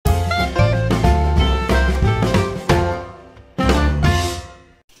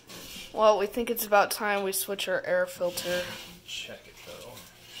Well, we think it's about time we switch our air filter. Check it though.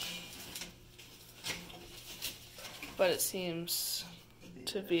 But it seems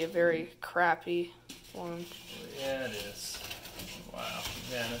to be a very crappy one. Yeah, it is. Wow.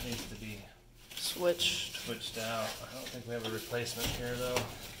 Yeah, and it needs to be Switched out. I don't think we have a replacement here though.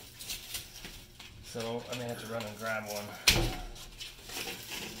 So I may have to run and grab one.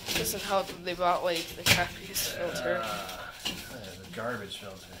 Doesn't help that they bought like the crappiest filter. The garbage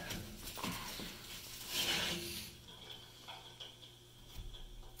filter.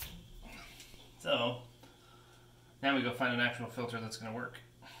 So now we go find an actual filter that's going to work.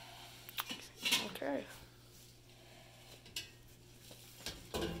 Okay.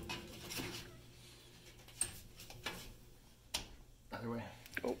 Other way.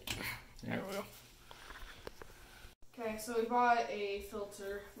 Oh, there we go. Okay, so we bought a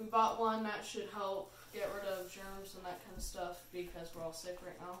filter. We bought one that should help get rid of germs and that kind of stuff because we're all sick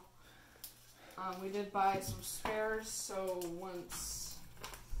right now. We did buy some spares, so once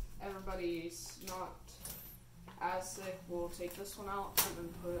everybody's not as sick, we'll take this one out and then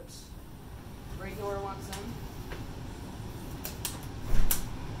put regular ones in.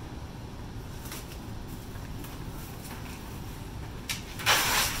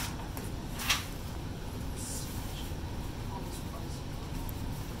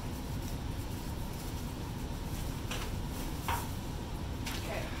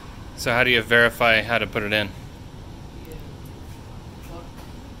 So how do you verify how to put it in?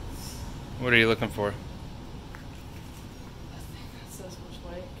 What are you looking for? That thing that says which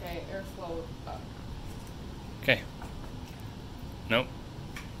way. Okay, airflow up. Okay. Nope.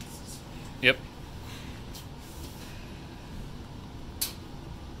 Yep. So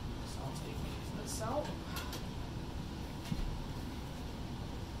I'll take this out.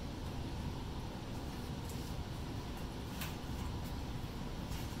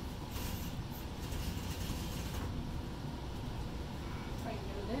 If I can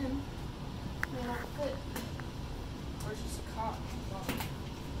get it in, they don't fit. Or it's just a cop. Well, there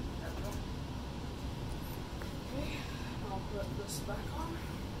we go. Okay, I'll put this back on.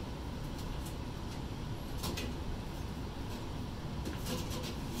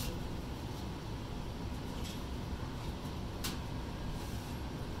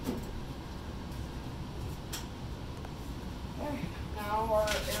 Okay, now our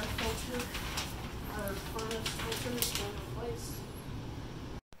air filter, our furnace filter is going in place.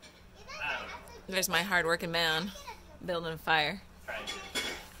 There's my hard-working man building a fire.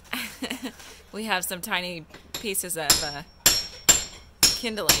 We have some tiny pieces of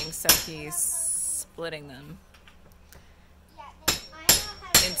kindling, so he's splitting them.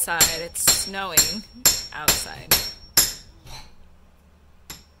 Inside, it's snowing. Outside.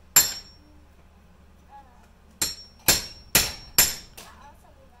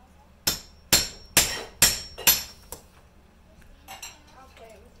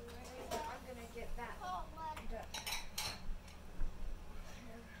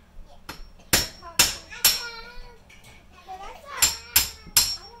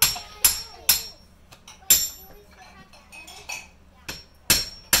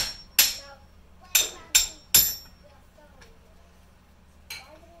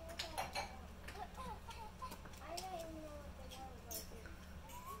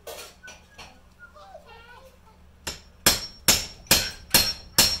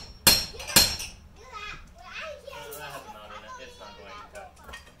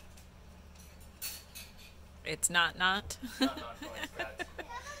 It's not.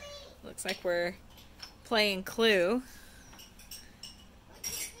 Looks like we're playing Clue.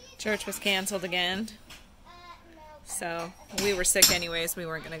 Church was canceled again. So we were sick anyways. We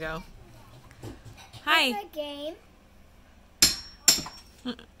weren't going to go. Hi. It's a game.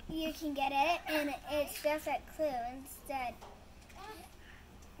 You can get it, and it's just like Clue. Instead,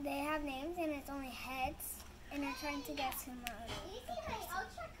 they have names, and it's only heads, and you're trying to guess who the person.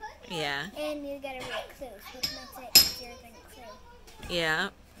 Yeah. And you gotta read clues, which makes it easier than Clue. Yeah.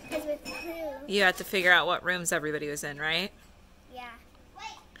 Because with Clue, You had to figure out what rooms everybody was in, right? yeah.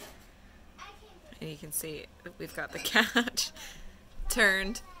 And you can see we've got the cat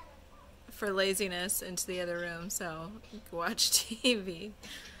turned for laziness into the other room, so you can watch TV.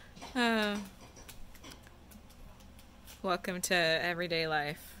 Welcome to everyday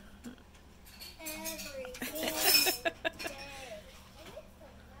life. Every single day.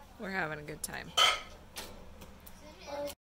 We're having a good time.